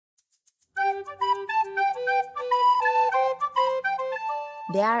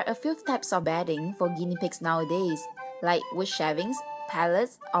There are a few types of bedding for guinea pigs nowadays, like wood shavings,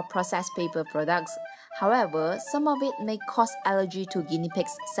 pellets, or processed paper products. However, some of it may cause allergy to guinea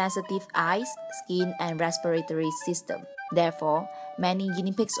pigs' sensitive eyes, skin, and respiratory system. Therefore, many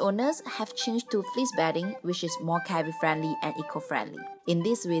guinea pigs owners have changed to fleece bedding, which is more cavy-friendly and eco-friendly. In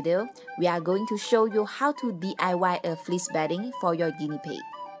this video, we are going to show you how to DIY a fleece bedding for your guinea pig.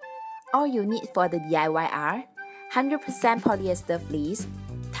 All you need for the DIY are 100% polyester fleece,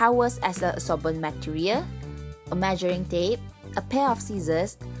 towels as an absorbent material, a measuring tape, a pair of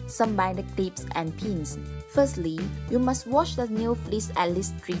scissors, some binder clips and pins. Firstly, you must wash the new fleece at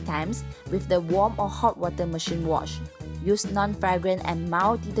least 3 times with the warm or hot water machine wash. Use non-fragrant and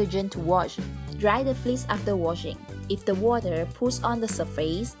mild detergent to wash. Dry the fleece after washing. If the water pulls on the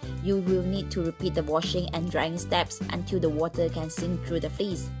surface, you will need to repeat the washing and drying steps until the water can sink through the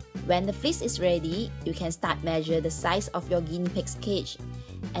fleece. When the fleece is ready, you can start measure the size of your guinea pig's cage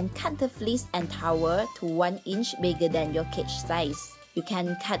and cut the fleece and towel to 1 inch bigger than your cage size. You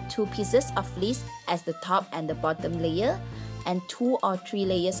can cut 2 pieces of fleece as the top and the bottom layer and 2 or 3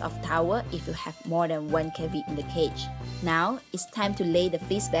 layers of towel if you have more than 1 cavity in the cage. Now, it's time to lay the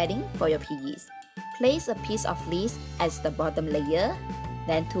fleece bedding for your piggies. Place a piece of fleece as the bottom layer,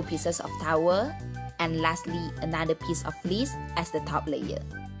 then 2 pieces of towel, and lastly another piece of fleece as the top layer.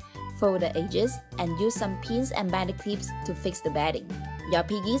 Fold the edges and use some pins and binder clips to fix the bedding. Your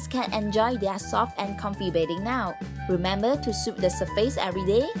piggies can enjoy their soft and comfy bedding now. Remember to sweep the surface every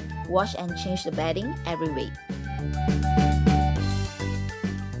day, wash and change the bedding every week.